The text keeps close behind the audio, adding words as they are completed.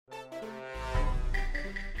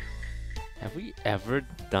Have we ever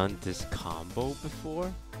done this combo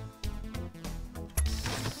before?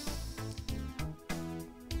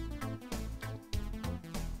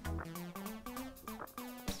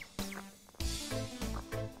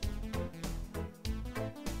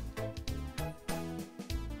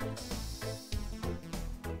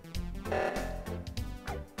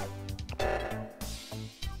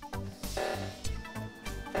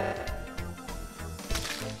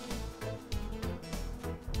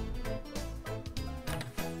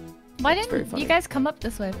 Why didn't you guys come up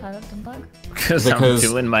this way, Pilot and Bug? Because I'm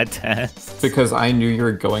doing my test. Because I knew you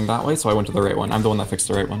were going that way, so I went to the right one. I'm the one that fixed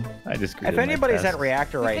the right one. I just. If anybody's at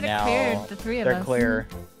reactor right now, cleared the three of they're us. clear.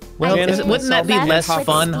 Well, wouldn't that be less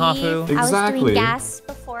fun, Hafu? Exactly. I was doing gas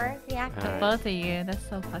before reactor. Both of you. That's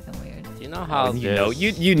so fucking weird. Do you know how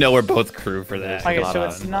you know we're both crew for that. Okay, so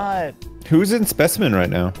it's not. Who's in specimen right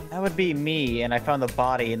now? That would be me, and I found the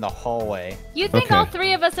body in the hallway. You think all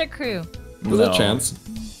three of us are crew? There's a chance.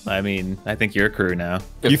 I mean, I think you're crew now.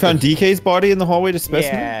 You found DK's body in the hallway to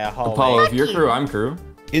specimen? Yeah, hallway. Apollo, if you're crew, I'm crew.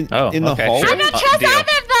 In the hallway? I don't trust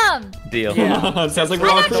either of them! Deal. Yeah, sounds like we're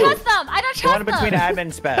all I don't crew. trust them! I don't trust One between them! admin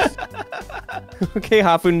and spec. Okay,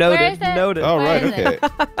 Hafu, noted. Where is it? Noted. Oh, Where right, is okay.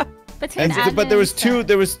 Between And, but admin there was and two. spec.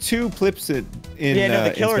 There was two clips in. Yeah, no, the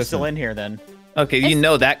in killer's still specimen. in here then. Okay, you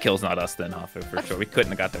know that kill's not us then, Hafu, for sure. We couldn't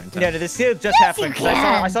have got there in time. Yeah, this kill just happened. 'Cause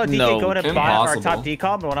I saw DK No, going to bottom our impossible. top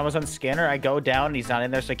decom, and when I was on scanner, I go down and he's not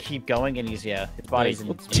in there, so I keep going, and he's his body's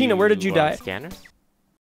in. Tina, where did you die? Scanner?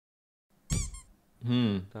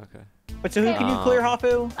 Okay. But so who can you clear,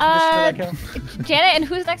 Hafu? Janet, and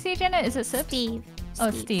who's next to you, Janet? Is it Sip? Steve.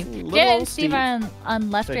 Oh, Steve. Little Janet and old Steve Steve. are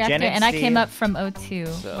on left So reactor, Janet, and I came Steve. up from O2,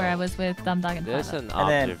 So, where I was with Dumb Dog and There's Pilot. an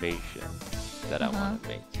observation that I want to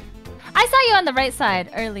make. I saw you on the right side,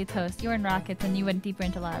 early Toast. You were in rockets, and you went deeper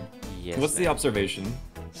into lab. Yes, What's the ma'am. observation?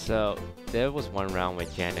 So, there was one round where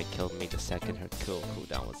Janet killed me the second her kill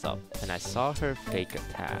cooldown was up, and I saw her fake a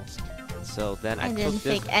task. So then I I didn't took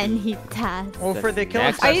this fake any task. Well, for the kill,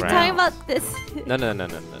 next Are you round- talking about this? No.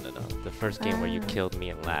 The first game where you killed me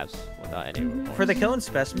in labs without any reports. For the killing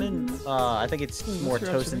specimen, I think it's more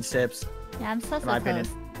toast and sips. Yeah, I'm so In my opinion.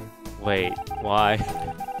 Toast. Wait, why?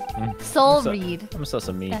 Soul So- read. I'm so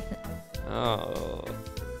some me. Oh,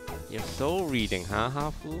 you're soul reading, huh,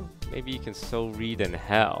 Hafu? Maybe you can soul read in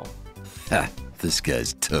hell. Ha, this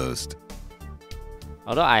guy's toast.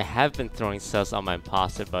 Although I have been throwing cells on my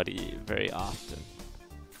imposter buddy very often.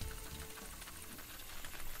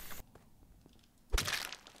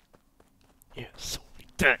 Yeah, soul read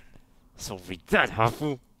that. Soul read that,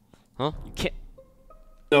 Hafu. Huh? You can't.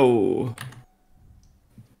 No.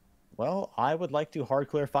 Well, I would like to hard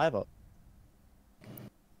clear 5-up.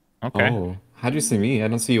 Okay. Oh, how'd you see me? I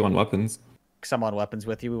don't see you on weapons. Because I'm on weapons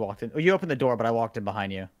with you. We walked in. Oh, you opened the door, but I walked in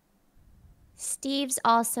behind you. Steve's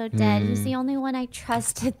also dead. He's the only one I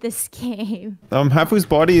trusted this game. Hafu's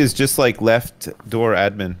body is just like left door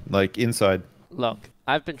admin, like inside. Look,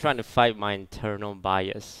 I've been trying to fight my internal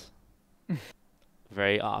bias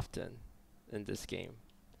very often in this game.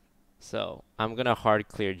 So, I'm gonna hard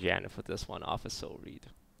clear Janet for this one off a soul read.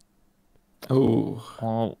 Oh.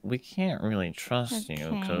 Well, we can't really trust you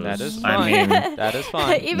Okay. because That is I fine. mean, that is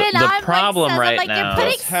fine. Even the I'm problem like, right I'm like, now- you're putting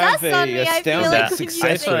Let's have sus on a me. I feel astounding like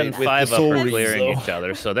success when you rate say with with five the up soul are read, clearing though. each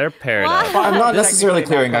other, so they're paired Why? up. I'm not necessarily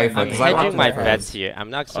clearing I'm Ifa, because I hedging my have bets here. I'm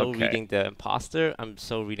not soul Okay. reading the imposter. I'm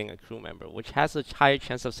soul reading a crew member, which has a higher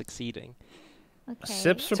chance of succeeding. Okay.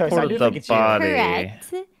 Sips Sorry, I do reported think the it's you. body.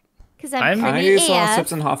 Correct. Because I'm I'm- pretty I saw AF.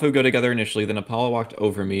 Sips and Hafu go together initially, then Apollo walked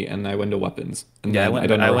over me, and I went to weapons. And Yeah, I then went.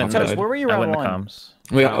 don't know I where went. Hafu Toast, died. where were you I round went to one? comms.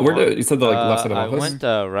 Wait, where did you said the left side of I office? went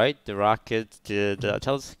right, the rocket, did the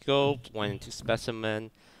telescope, went into specimen,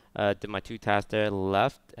 did my 2 tasks there,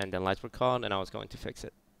 left, and then lights were called, and I was going to fix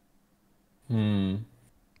it. If anyone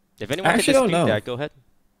can actually don't dispute know. that, go ahead.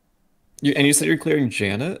 And you said you're clearing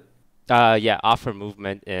Janet? Yeah, off her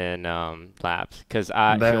movement in labs, because she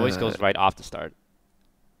always goes right off the start.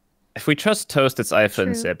 If we trust Toast, it's Ifa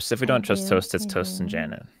and True. Sips. If we I don't trust do, Toast, it's I Toast and do.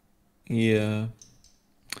 Janet. Yeah.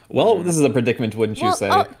 Well, this is a predicament, wouldn't you Well, say?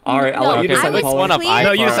 oh, All right, I'll let you no, decide. I was Apollo. one of clear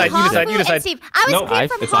No, you from decide, you decide, you Hafu decide. and Steve. I was No, clear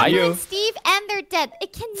from it's not Hafu you. and Steve, and they're dead.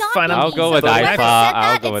 It cannot Fine, be I'll go with Whoever Ifa. said I'll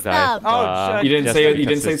that, go it's with them. Ifa. Oh, shit. You didn't Just say to it. be You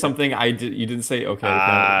didn't say consistent. something. You didn't say.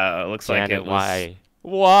 Okay. Looks like Janet, it was. why?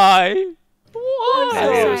 Why? I'm so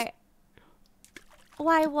Maybe it was- sorry.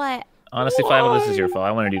 Why what? Honestly, 5 of this is your fault.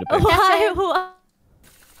 I wanted you to pick. Why what?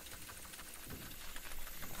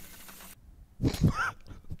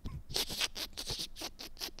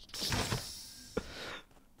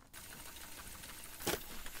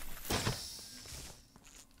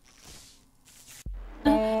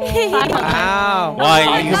 Wow. Why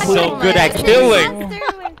are you so good at killing?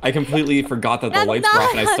 I completely forgot that the lights were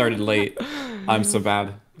off and I started late. I'm so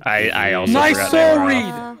bad. I also Nice forgot they soul were read.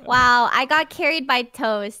 off. Wow, I got carried by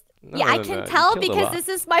Toast. Yeah, I can tell because this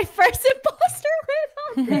is my first imposter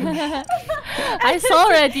win. I saw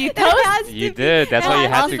it. You Toast. You did. That's why you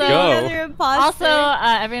had to go. Also,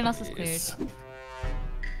 everyone else was cleared.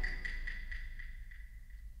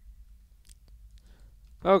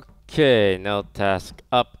 Okay, now task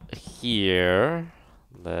up here.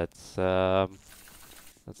 Let's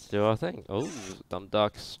do our thing. Oh, dumb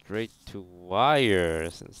dog straight to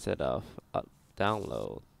wires instead of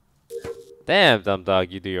download. Damn, dumb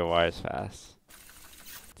dog, you do your wires fast.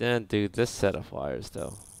 Didn't do this set of wires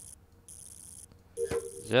though.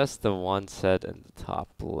 Just the one set in the top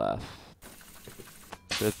left.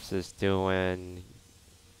 Sips is doing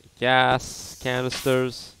gas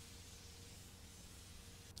canisters.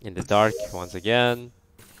 In the dark, once again.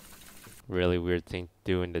 Really weird thing to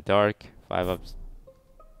do in the dark. 5-ups.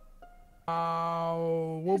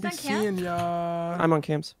 We'll Who's be on cam? seeing ya. I'm on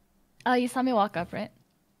cams. Oh, you saw me walk up, right?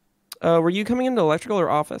 Were you coming into electrical or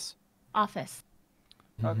office? Office.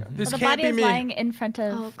 Okay. This The can't body be is me. lying in front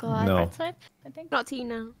of Oh god. No. Type, I think. Not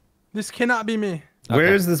Tina. This cannot be me.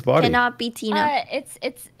 Where is this body? Cannot be Tina.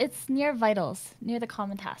 It's near vitals, near the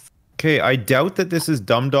common task. Okay, I doubt that this is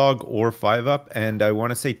Dumb Dog or 5-Up, and I want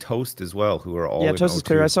to say Toast as well, who are all Yeah, in Toast is O2.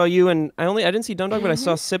 clear. I saw you and I didn't see Dumb Dog, but I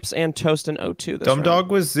saw Sips and Toast in O2. This Dumb round.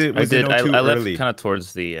 Dog was I in did. O2 I left early. kind of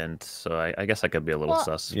towards the end, so I guess I could be a little Well,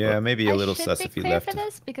 sus. Yeah, maybe a little I should sus be if he clear left. for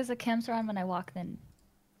this because the cams are on when I walked in.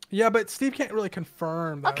 Yeah, but Steve can't really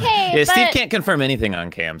confirm that. Okay, Yeah, Steve but- can't confirm anything on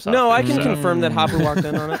cam. So No, I can confirm that Hopper walked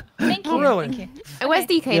in on it. Thank you. Oh, really? Thank you. Where's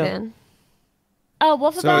DK Yeah. then? Oh,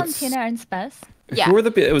 Wolfabelle and it's- Tina are in Spes. Yeah. Who were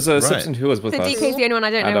the? It was Right. Simpson who was with So us. DK's the only one I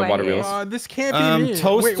don't At know the where water he is. wheels. This can't be me.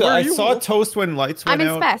 Toast. Wait, where are I you, saw Wolf? Toast when lights I'm went in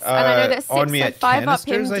out. Spess, and I know that on Six me and at 5 up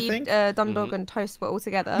him, canisters, I think. Dumb Dog and Toast were all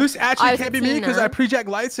together. This I actually was can't at be me because I Tina. pre-jacked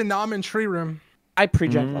lights and now I'm in tree room. I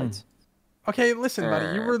pre-jacked lights. Okay, listen,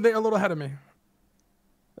 buddy. You were there a little ahead of me.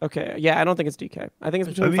 Okay, yeah, I don't think it's DK. I think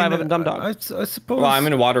it's between 5-Up and Dumb Dog. I suppose. Well, I'm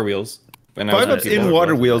in water wheels. And I was 5-Up's people in who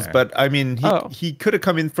water were wheels, there. but I mean, Oh. he could have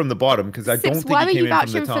come in from the bottom because I don't Sips, think why were he came you in from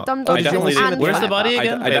the vouching for top. Dumb Oh, Dog? did you only see and the- Where's the 5 body up?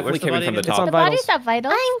 again? I Wait, definitely where's the came in body from the again? It's top. on The vitals. body's at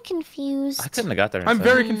vitals. I'm confused. I couldn't have got there. in I'm time.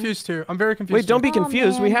 very confused too. I'm very confused. Wait, don't be Oh,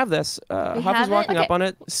 confused. We man. have this. We Hopper's have it? walking up Okay. on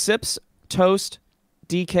it. Sips, Toast,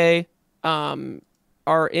 DK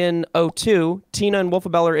are in O2. Tina and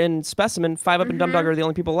Wolfabelle are in Specimen. 5-Up and Dumb Dog are the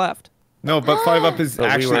only people left. No, but 5-Up is But we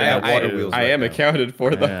actually were at at water two. wheels. I right am now. accounted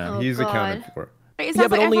for though. Yeah. He's Oh, accounted God. for. It Yeah, sounds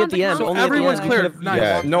but like only at the everyone's end. accounted Only at the everyone's end. clear. Could've- Nice.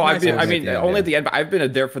 Yeah. No, I've been. I Nice. mean, Yeah, only yeah. at the end. But I've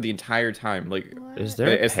been there for the entire time. Like, Is there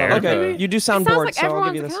a it's pair? not Okay, you do sound It sounds bored, like so I'll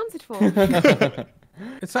give you everyone's this. accounted for.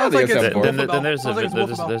 It sounds I like think it's it's Then, Wolfabelle. then there's a Sounds like it's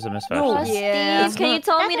Wolfabelle. there's a mismatch. No, Yeah. Steve, can you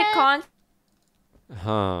tell me to con?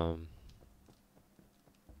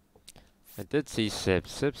 I did see Sip.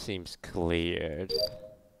 Sip seems cleared.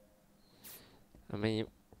 I mean,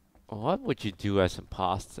 what would you do as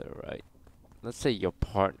imposter, right? Let's say your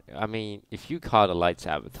partner. I mean, if you caught a light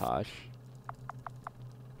sabotage,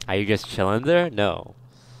 are you just chilling there? No.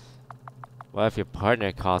 What if your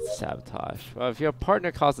partner caused the sabotage? Well, if your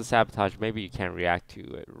partner caused the sabotage, maybe you can't react to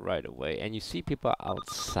it right away, and you see people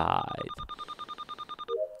outside.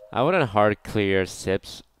 I wouldn't hard clear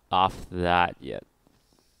Sips off that yet.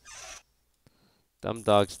 Dumb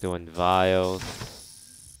Dog's doing vials.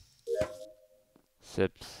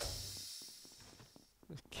 Sips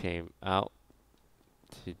came out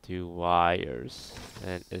to do wires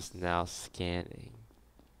and is now scanning.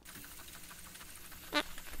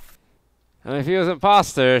 I mean, if he was an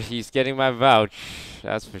imposter, he's getting my vouch.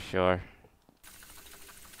 That's for sure.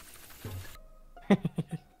 I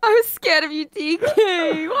was scared of you, DK.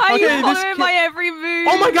 Why are Okay, you this following kid- my every move?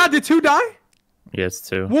 Oh my God! Did 2 die? Yes,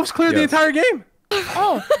 too. Wolf's cleared the Yes. entire game.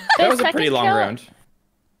 Oh, that was a pretty long round.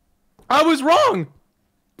 I was wrong.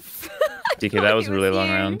 DK, that was a It really was long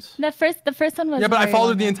you. round. The first one was. Yeah, but I very followed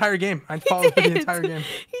long. the entire game. I followed the did. entire game.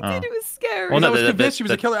 He Oh. did. It was scary. Well, I no, was that- convinced she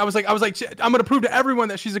was a that- killer. I was like, I'm gonna prove to everyone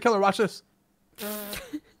that she's a killer. Watch this.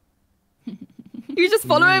 You were just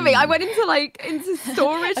following me. I went into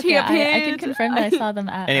storage. Okay, he appeared. I can confirm that I saw them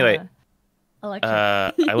at. Anyway, Electric.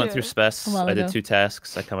 I went through Spess. A while I did ago. 2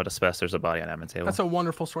 tasks. I come out of Spess. There's a body on admin table. That's a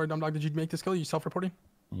wonderful story, Dumb Dog. Did you make this kill? You self-reporting?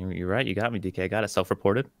 You're right. You got me, DK. I got it.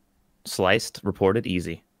 Self-reported, sliced, reported,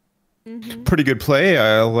 easy. Pretty good play,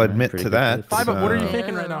 I'll admit pretty to good that. play. 5-Up, what are you Uh,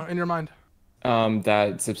 thinking right now in your mind?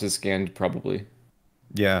 That Sips is scanned probably.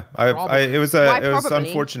 Yeah, Probably. it was Why unfortunate.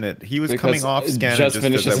 unfortunate. He was Because coming off it scanner just just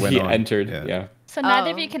finished as I as went he on. entered. Yeah. Yeah. So neither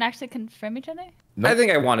of you can actually confirm each other. I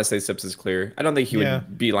think I want to say Sips is clear. I don't think he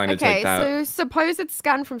would beeline to take that. So supposed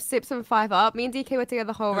scan from Sips and 5-Up. Me and DK were together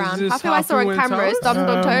the whole round. this Hafu I saw on Hafu and cameras. Toast?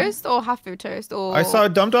 Dumdog Toast or Hafu Toast or. I saw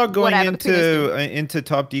Dumdog going whatever the previous into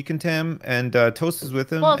top decontam, and Toast is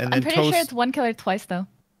with him. Well, and I'm then pretty Toast... sure it's one killer twice though,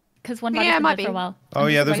 because one body's Yeah, it been might dead for a be. while. Oh I'm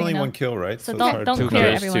yeah, just there's letting only you know. one kill, right? So it's don't hard don't to- clear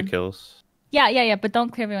Kills, everyone. 2 kills. Yeah, but don't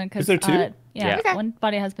clear everyone because Is there 2? yeah, Okay. one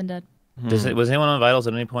body has been dead. Was anyone on vitals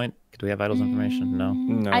at any point? Do we have vitals information? No.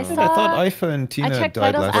 No. I I thought saw. Ifa and Tina checked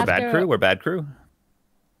died vitals last. We're after- bad crew. We're bad crew.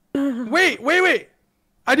 Wait.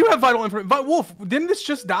 I do have vital information. But Wolf, didn't this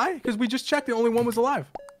just die? Because we just checked. The only one was alive.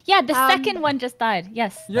 Yeah, the second one just died.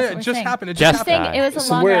 Yes. that's Yeah, what it we're just saying. happened. It Just just Saying happened. it was a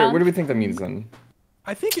So long where round. do we think that means then?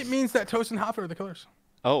 I think it means that Toast and Hafu are the killers.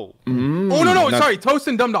 Oh. Oh no, not- sorry. Toast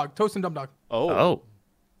and Dumdog. Toast and Dumdog. Oh. Oh.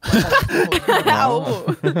 Ow.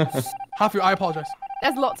 Hafu, I apologize.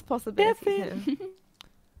 There's lots of possibilities. here.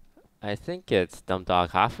 I think it's Dumdog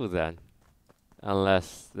Hafu then.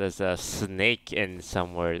 Unless there's a snake in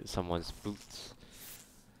someone's boots.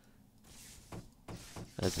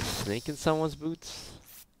 There's a snake in someone's boots?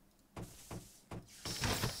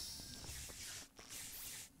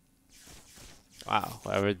 Wow,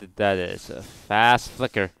 whoever did that is a fast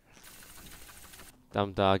flicker.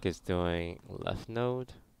 Dumdog is doing left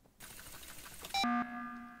node.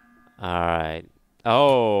 Alright.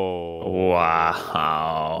 Oh.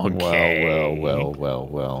 Wow. Okay.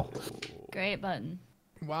 Well. Great button.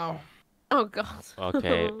 Wow. Oh god.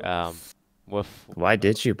 Okay, with Why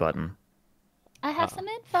did you button? I have some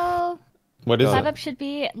info. What is it? 5-Up should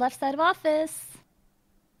be left side of office.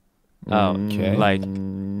 Okay. like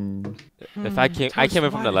if I came in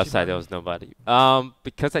from the left side, there was nobody.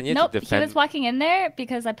 Because I needed Nope, to he defend. was walking in there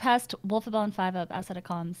because I passed Wolfabelle and 5-Up outside of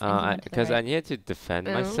comms. and he went to the Because I right. needed to defend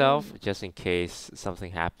myself just in case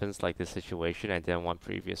something happens like this situation. I didn't want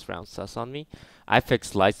previous round sus on me. I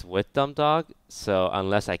fixed lights with Dumdog, so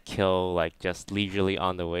unless I kill like just leisurely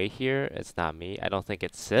on the way here, it's not me. I don't think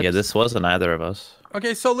it's Sips. Yeah, this wasn't either of us.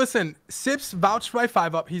 Okay, so listen. Sips vouched by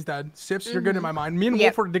 5-Up. He's dead. Sips, you're good in my mind. Me and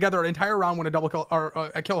Wolf were together an entire round when a double kill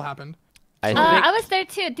or a kill happened. I was there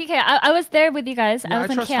too, DK. I was there with you guys. Yeah, I was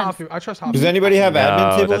in trust camp. Hafu. I trust Hafu. Does anybody have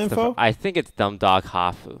admin table that's info? I think it's Dumdog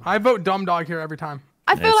Hafu. I vote Dumdog here every time.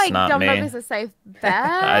 I feel It's like not Dumdog me. is a safe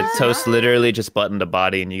bet. Toast literally just buttoned a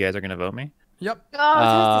body, and you guys are gonna vote me? Yep. Oh,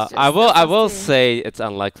 Toast is I just will disgusting. say it's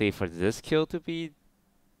unlikely for this kill to be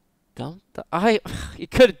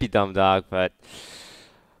it could be Dumdog, but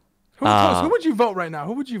Who would you vote right now?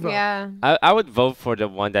 Who would you vote? Yeah. I would vote for the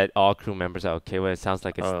one that all crew members are okay with. It sounds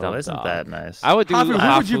like it's Oh, Dumdog. isn't that nice? I would do Hafu, who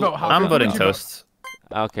would you Hafu. vote? Hafu, I'm who voting would you vote? Toast.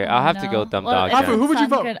 Okay, I'll have to go Dumdog. Well, it Hafu, doesn't who would you sound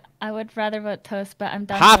vote? good. I would rather vote Toast, but I'm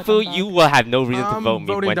down to vote Hafu, Dumdog. you will have no reason to I'm vote me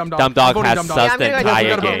voting when Dumdog. Dumdog I'm voting has Dumdog. sussed Yeah, I'm the gonna go entire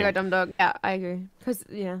Dumdog. I'm game. gonna go Dumdog. Yeah, I agree. Cause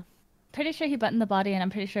yeah. Pretty sure he buttoned the body, and I'm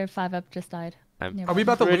pretty sure 5-Up just died. I'm near Are we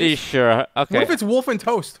button. about to pretty lose? sure. Okay. What if it's Wolf and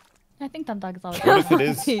Toast? I think Dumdog is always. What if it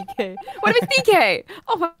is? DK. What if it's DK?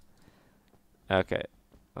 Oh my. Okay.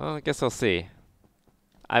 Well, I guess we'll see.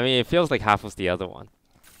 I mean, it feels like Hafu's the other one.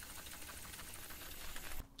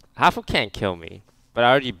 Hafu can't kill me, but I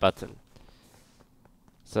already buttoned.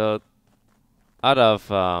 So, out of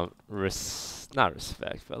not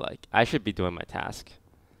respect, but like I should be doing my task,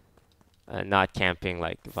 and not camping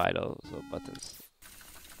like vitals or buttons.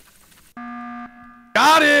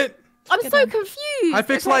 Got it. I'm so confused. I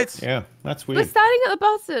fixed Okay. lights. Yeah, that's We're weird. standing at the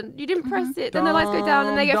button. You didn't press it. Then the lights go down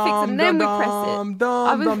and they get fixed, and then we press it.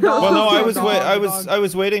 I was- Well, no, Dum, I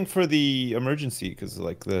was waiting for the emergency because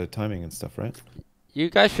like the timing and stuff, right? You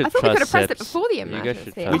guys should I thought we trust could have pressed it Sips. before the You guys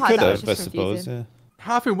emergency. should Oh, We trust could that was have, I just suppose. confusing. Yeah.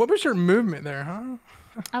 Hafu, what was your movement there,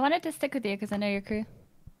 huh? I wanted to stick with you because I know your crew.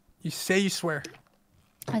 You say you swear.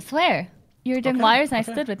 I swear. You were doing Okay, wires and I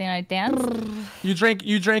okay. stood with you and I danced. You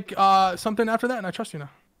drank something after that, and I trust you now.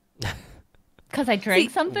 Because I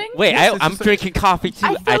drank something? Wait, Yes, it's I'm just a- drinking coffee too.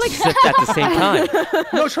 I feel I like- sipped at the same time.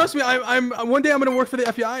 No, trust me. I'm one day I'm gonna work for the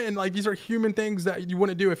FBI, and like these are human things that you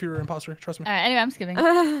wouldn't do if you were an imposter. Trust me. Alright, anyway, I'm skipping.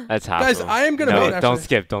 That's Hafu. Guys, I am gonna no, vote, don't actually.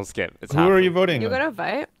 skip. Don't skip. It's Who are Hafu. you voting? You're on? gonna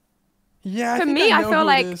vote. Yeah. For think me, I know feel who it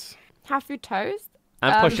like is. Hafu Toast.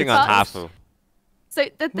 I'm pushing on because- Hafu. So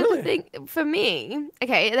the Really? thing for me,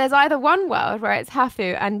 okay, there's either one world where it's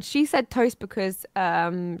Hafu and she said Toast because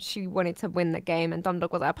she wanted to win the game and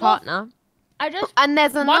Dumdog was our partner. I just And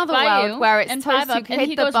there's another by world you where it's and Toast 5-Up who and hit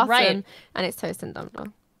he the goes button right. and it's Toast and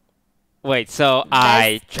Dumdog. Wait, so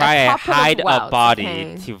I a try to couple of hide a worlds, body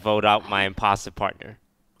okay. to vote out my imposter partner.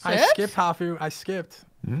 I Sips? skipped Hafu. I skipped.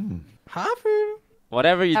 Hafu.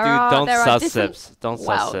 Whatever you do, There don't are sus different Sips. Don't sus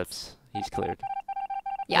worlds. Sips. He's cleared.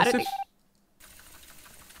 Yeah, I don't Sips-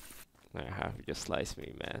 Hafu, just slice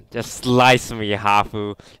me, man. Just slice me,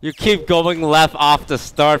 Hafu. You keep going left off the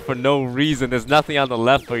start for no reason. There's nothing on the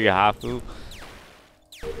left for you, Hafu.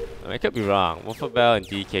 I mean, I could be wrong. Wolfabelle and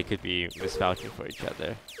DK could be misvouching for each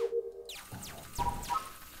other.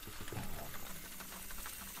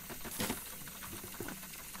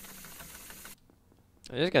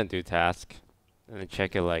 I'm just gonna do task. And then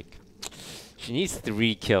check it like... She needs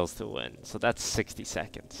 3 kills to win. So that's 60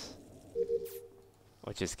 seconds.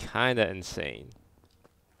 Which is kinda insane.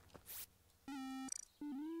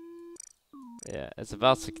 Yeah, it's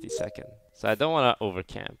about 60 seconds. So I don't wanna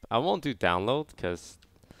overcamp. I won't do download because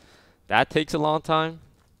that takes a long time.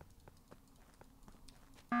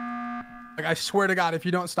 Like, I swear to God, if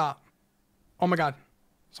you don't stop. Oh my God.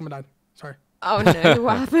 Someone died. Sorry. Oh no,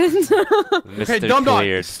 what happened? Okay, dumb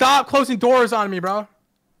dog. Stop closing doors on me, bro.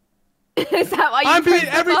 Is that why you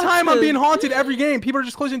every time I'm being haunted every game, people are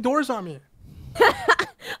just closing doors on me. I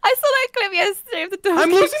saw that clip yesterday of the door.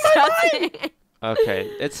 I'm losing my mind.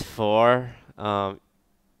 Okay, it's 4. I'm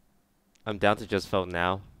down to just vote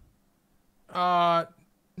now.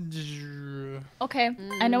 Okay,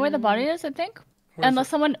 I know where the body is, I think. Unless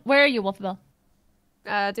someone... Where are you, Wolfabelle?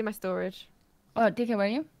 Do my storage. Oh, DK, where are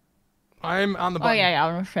you? I'm on the button. Oh,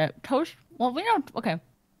 yeah, oh, shit. Toast... Well, we don't... Okay.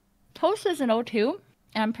 Toast is in O2,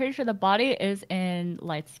 and I'm pretty sure the body is in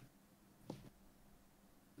lights.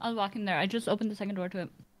 I was walking there. I just opened the second door to it.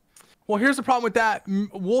 Well, here's the problem with that.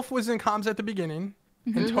 Wolf was in comms at the beginning,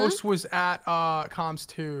 and Toast was at comms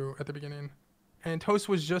 2 at the beginning. And Toast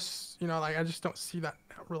was just, you know, like, I just don't see that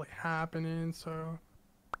really happening, so...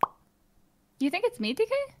 You think it's me,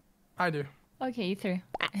 DK? I do. Okay, you threw.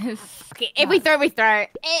 Okay, if we throw, we throw.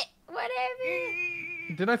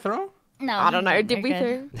 Whatever. Did I throw? No. I don't know. Did we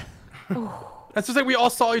throw? That's just like we all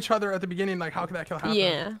saw each other at the beginning. Like, how could that kill happen?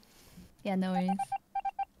 Yeah. Yeah, no worries.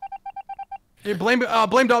 Hey, blame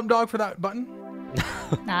Dumb Dog for that button.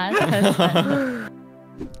 Nah, it's Toast.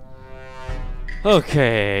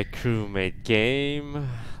 Okay, crewmate game.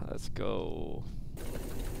 Let's go.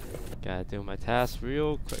 Gotta do my task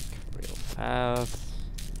real quick, real fast.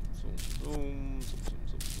 Zoom, zoom, zoom,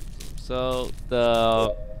 zoom, zoom, zoom. So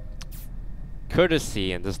the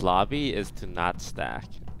courtesy in this lobby is to not stack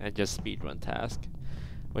and just speedrun task,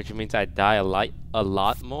 which means I die a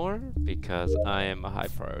lot more because I am a high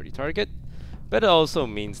priority target. But it also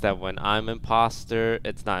means that when I'm imposter,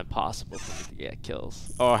 it's not impossible for me to get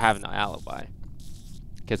kills or have an alibi.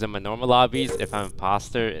 Because in my normal lobbies, if I'm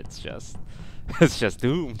imposter, it's just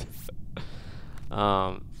doomed.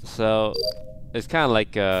 So it's kind of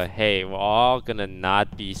like hey, we're all gonna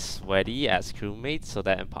not be sweaty as crewmates so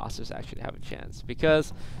that imposters actually have a chance.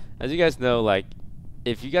 Because as you guys know, like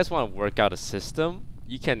if you guys want to work out a system,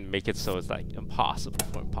 you can make it so it's like impossible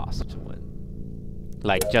for imposter to win.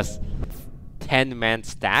 Like just 10-man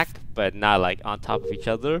stack, but not like on top of each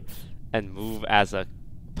other, and move as a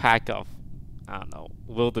pack of, I don't know,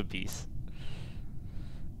 wildebeest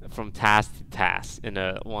from task to task in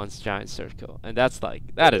a one giant circle, and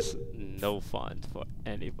that is no fun for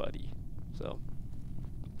anybody. So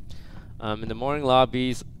in the morning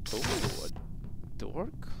lobbies, oh, a door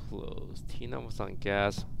closed. Tina was on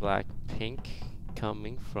gas. Black pink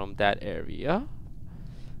coming from that area.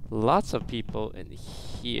 Lots of people in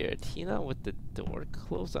here. Tina with the door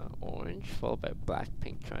closed on orange, followed by black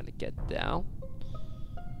pink trying to get down.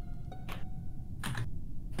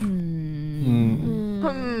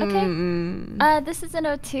 Okay. This is an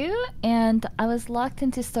O2, and I was locked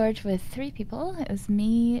into storage with 3 people. It was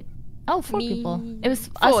me. Oh, 4 people. It was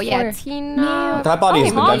us 4. Yeah, Tina. That body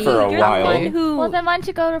has been dead for a while. Well, then why don't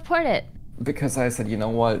you go report it? Because I said, you know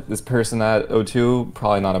what, this person at O2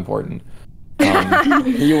 probably not important.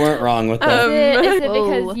 You weren't wrong with that. Is it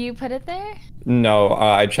because you put it there? No,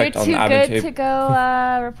 I checked on the admin You're too table. good to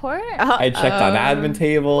go report? I checked on admin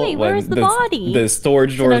table. Wait, where's the body? The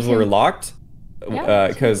storage doors were locked. Yeah.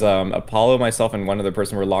 Because Apollo, myself, and one other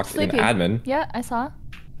person were locked in admin. Yeah, I saw.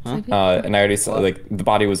 And I already saw, like, the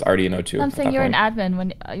body was already in O2. I'm saying you're an admin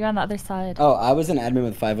when you're on the other side. Oh, I was an admin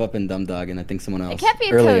with 5up and Dumb Dog, and I think someone else. It can't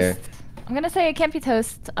be earlier. Toast. I'm gonna say it can't be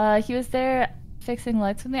Toast. He was there fixing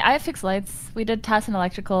lights with me. I fixed lights. We did tasks and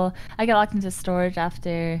electrical. I get locked into storage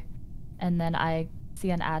after, and then I see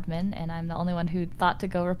an admin, and I'm the only one who thought to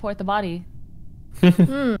go report the body.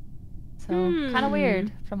 So kind of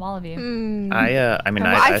weird from all of you. I mean,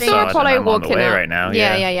 I saw saw it, and Apollo I'm on the walking way up. right now.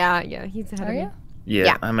 Yeah. He's ahead of me.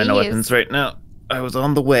 Yeah, I'm in the weapons right now. I was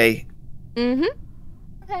on the way.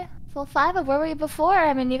 Okay. Well, 5up, where were you before?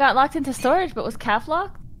 I mean, you got locked into storage, but was Calf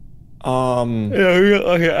locked? Yeah,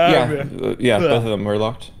 both of them were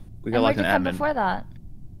locked. We got locked in admin. admin. Before that?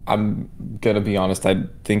 I'm gonna be honest. I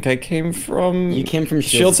think I came from. You came from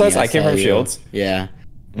Shield size. I came from Shields. Yeah.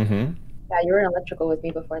 Mm-hmm. Yeah, you were in electrical with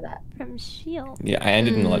me before that. From Shield. Yeah, I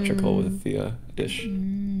ended in electrical with the dish.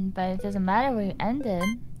 But it doesn't matter where you ended.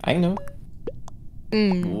 I know.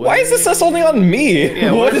 Why is this us only on me?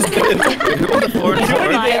 Yeah, what is this?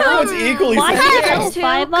 Everyone's equally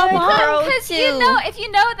Because you know, if you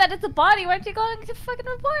know that it's a body, why aren't you going to fucking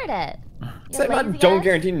report it? So I don't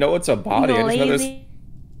guarantee no it's a body. I just know there's... You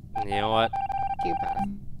know what?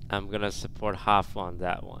 I'm gonna support Hafu on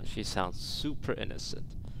that one. She sounds super innocent.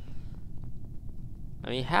 I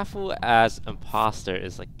mean, Hafu as imposter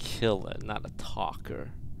is a killer, not a talker.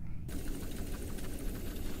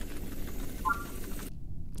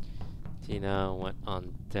 Tina went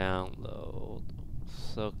on download.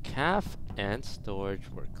 So CAF and storage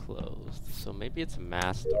were closed. So maybe it's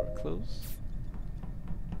mass door closed.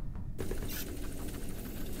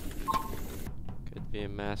 Could be a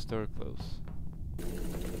mass door close.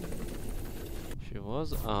 She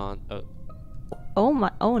was on. Oh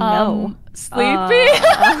my! Oh no! Sleepy.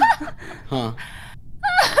 Huh.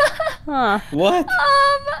 Huh. What?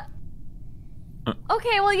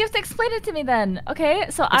 Okay, well you have to explain it to me then. Okay,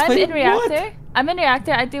 so I'm in reactor. What? I'm in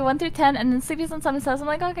reactor. I do 1 through 10, and then Sleepy's on 7 cells. I'm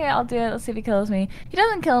like, okay, I'll do it. Let's see if he kills me. He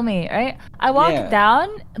doesn't kill me, right? I walk down.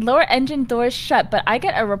 Lower engine door is shut, but I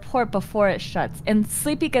get a report before it shuts, and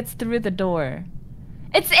Sleepy gets through the door.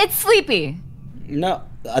 It's Sleepy. No,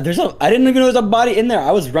 I didn't even know there was a body in there.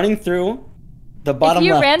 I was running through the bottom if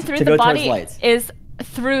you left ran through to the go body towards lights. is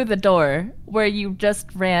through the door where you just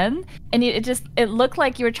ran, and it looked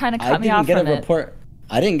like you were trying to cut me off from it.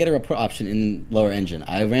 I didn't get a report option in lower engine.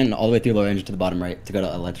 I ran all the way through lower engine to the bottom right to go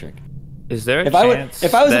to electric. Is there a if chance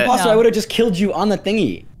if I was that... imposter, I would have just killed you on the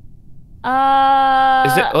thingy.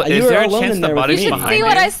 Is there a chance the body's behind you? You should see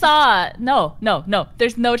what I saw. No.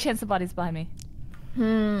 There's no chance the body's behind me.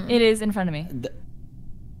 It is in front of me.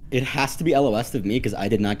 It has to be LOS of me because I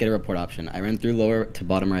did not get a report option. I ran through lower to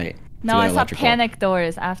bottom right. No, I saw panic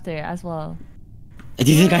doors after as well. Do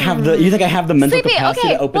you think I have the? You think I have the mental Sleepy, capacity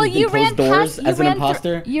okay. to open and close doors as an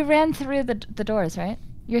imposter? You ran through the doors, right?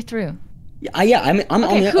 You're through. Yeah, I'm on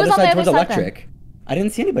the other side towards electric. I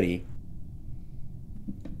didn't see anybody.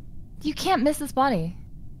 You can't miss this body.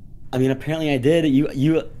 I mean, apparently I did.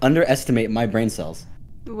 You underestimate my brain cells.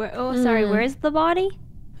 Sorry. Where's the body?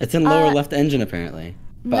 It's in lower left engine apparently.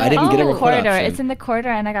 But No, I didn't get a report corridor. option. It's in the corridor,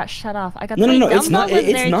 and I got shut off. I got No, it's not.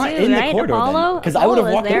 It's not in the corridor then, because I would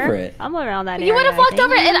have walked over it. I'm around that area. You would have walked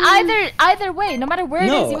over it in either way, no matter where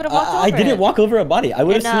it is. You would have walked over I didn't it. walk over a body. I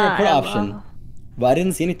would have seen a report option, but I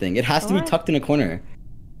didn't see anything. It has to be tucked in a corner.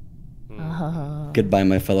 Goodbye,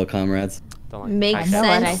 my fellow comrades. Makes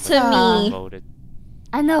sense to me.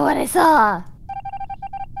 I know what I saw.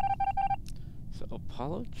 So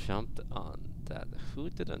Apollo jumped on that. Who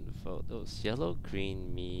didn't vote? It was yellow,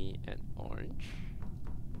 green, me, and orange.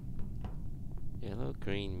 Yellow,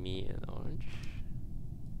 green, me, and orange.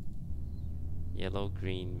 Yellow,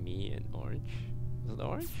 green, me, and orange. Is it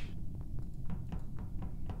orange?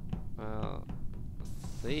 Well,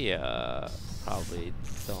 they probably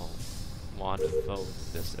don't want to vote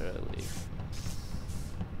this early.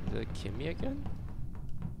 Is it Kimmy again?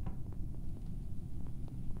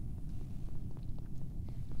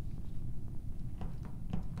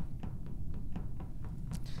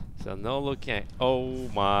 So no looking at. Oh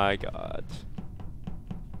my god.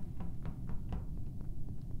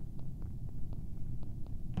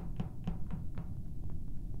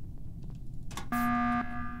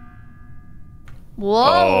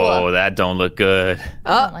 Whoa. Oh, that don't look good.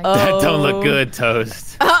 Uh-oh. That don't look good,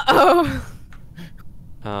 Toast. Uh-oh.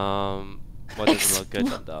 What doesn't look good,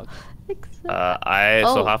 Dumb Dog?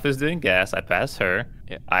 So Hafu's doing gas. I passed her.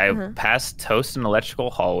 Yeah. I passed Toast in electrical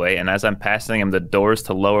hallway, and as I'm passing him, the doors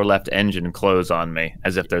to lower left engine close on me,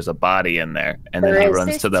 as if there's a body in there. And then he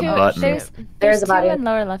runs to the button. There's a body in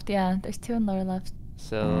lower left. Yeah, there's 2 in lower left.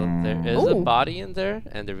 So there is a body in there,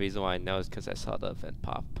 and the reason why I know is because I saw the event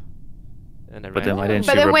pop. And I But ran then why to-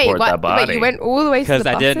 didn't you report that body? Wait, you went all the way to the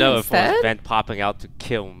Because I didn't know if it was instead? vent popping out to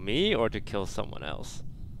kill me or to kill someone else.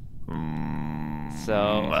 So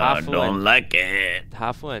I don't like it.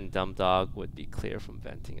 Hafu and Dumb Dog would be clear from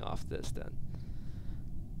venting off this then.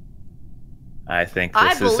 I think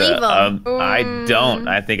I this is believe him. I don't.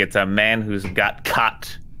 I think it's a man who's got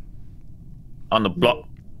caught on the block.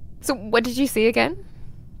 So what did you see again?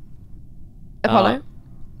 Apollo?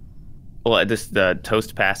 Well, the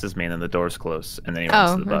Toast passes me and then the doors close and then he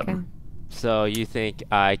runs to the button. So you think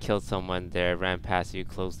I killed someone there, ran past you,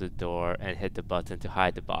 closed the door, and hit the button to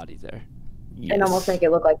hide the body there? And almost make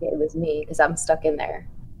it look like it was me because I'm stuck in there.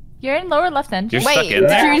 You're in lower left engine. You're stuck in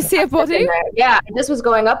there? Did you see a body? Yeah, I just was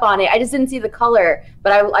going up on it. I just didn't see the color,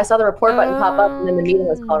 but I saw the report button pop up, and then the meeting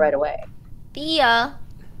was called right away. Thea,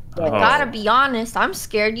 Oh. gotta be honest, I'm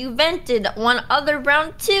scared you vented one other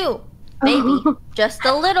round too. Maybe. Just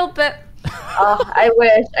a little bit. Oh, I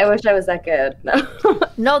wish I was that good.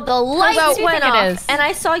 No, the lights you went think it off, is? and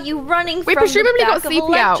I saw you running We from the presumably back got of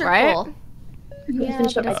sleepy out, electrical. right? Yeah,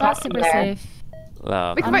 Finished up but my it's not coffee super there. safe.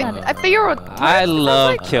 Love. I think you're. I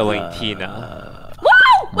love killing Tina.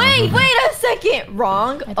 Whoa! Wait a second.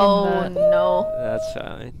 Wrong. Oh vote. no. That's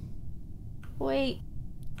fine. Wait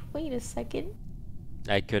a second.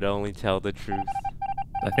 I could only tell the truth.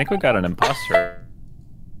 I think we got an imposter.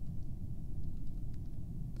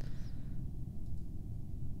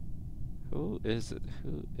 Who is it?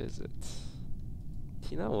 Who is it?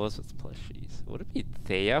 Tina was with plushies. Would it be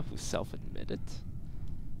Thea who self-admitted?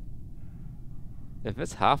 If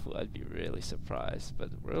it's Hafu, I'd be really surprised. But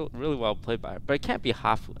really well played by her. But it can't be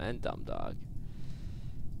Hafu and Dumb Dog,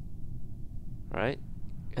 right?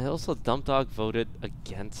 And also, Dumb Dog voted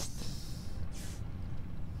against.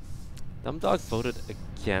 Dumb Dog voted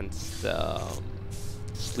against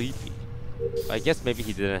Sleepy. I guess maybe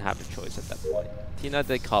he didn't have a choice at that point. Tina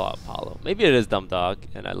did call out Paulo. Maybe it is Dumb Dog,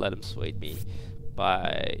 and I let him sway me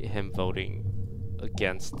by him voting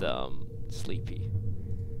against Sleepy.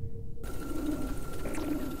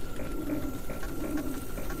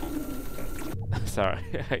 Sorry,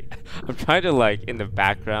 I'm trying to like in the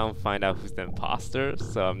background find out who's the imposter,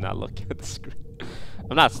 so I'm not looking at the screen.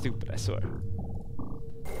 I'm not stupid, I swear.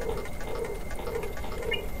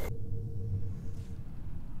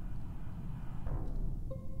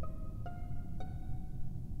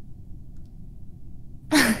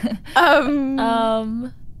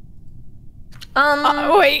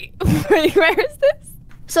 Wait, where is this?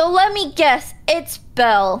 So let me guess. It's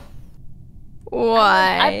Belle.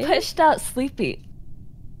 Why? I pushed out Sleepy.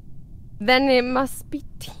 Then it must be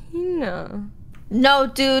Tina. No,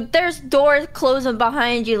 dude. There's doors closing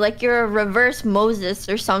behind you, like you're a reverse Moses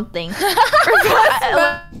or something.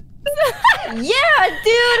 Yeah,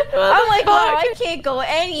 dude. I'm like, oh, I can't go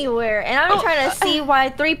anywhere, and I'm trying to see why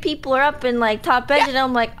 3 people are up in like top edge, and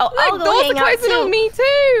I'm like, oh, I'll go hang out closing too. on me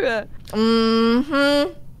too.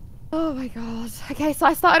 Mm-hmm. Oh my god. Okay, so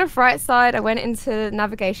I started off right side. I went into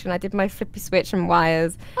navigation. I did my flippy switch and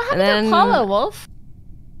wires. What happened to Apollo, Wolf?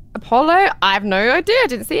 Apollo? I have no idea. I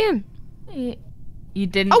didn't see him. You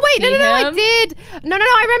didn't. Oh wait, see no, I him? did. No,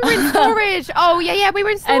 I remember in storage. Oh yeah, we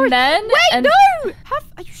were in storage. And then wait, no.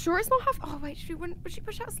 Are you sure it's not half? Oh wait, would she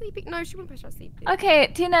push out Sleepy? No, she wouldn't push out Sleepy. Okay,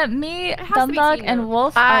 Tina, me, has to Dumb be Dog, Tina. and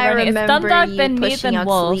Wolf I are running. It's Dumb remember Dog, you then me, pushing then out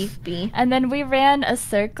Wolf. Sleepy. And then we ran a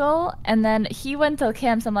circle, and then he went to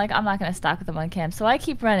camp, so I'm like, I'm not gonna stalk with him on camp. So I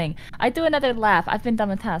keep running. I do another lap. I've been done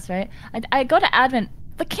with tasks, right? I go to admin.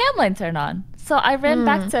 The cam lights turn on. So I ran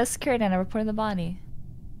back to security and I reported the body.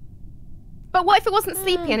 But what if it wasn't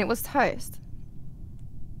Sleepy and it was Toast?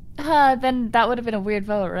 Then that would have been a weird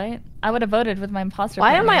vote, right? I would have voted with my imposter.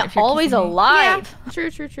 Why am I if you're always kissing me. alive? Yeah,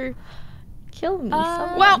 true. Kill me.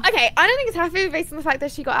 Well, okay, I don't think it's Hafu based on the fact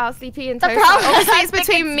that she got out Sleepy and The Toast. problem Obviously, is it's I think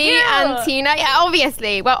between it's me you. and Tina. Yeah,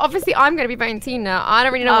 obviously. Well, obviously, I'm going to be voting Tina. I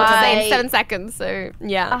don't really know what to say in I- 7 seconds, so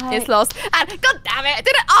yeah, it's lost. And god damn it,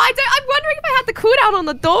 I'm wondering if I had the cooldown on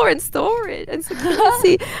the door in storage and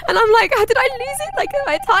security. And I'm like, did I lose it like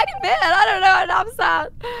a tiny bit? And I don't know, and I'm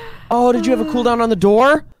sad. Oh, did you have a cooldown on the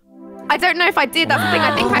door? I don't know if I did. That's the thing.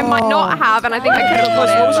 I think I might not have, and I think I could have got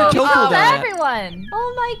it. What was your kill Oh, cooldown at? everyone!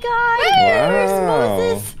 Oh my god.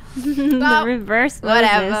 Moses. Well, reverse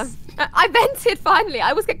whatever. I vented finally. I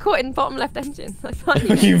always get caught in bottom left engine. I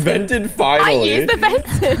finally You vented finally. I used the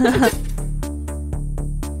vented.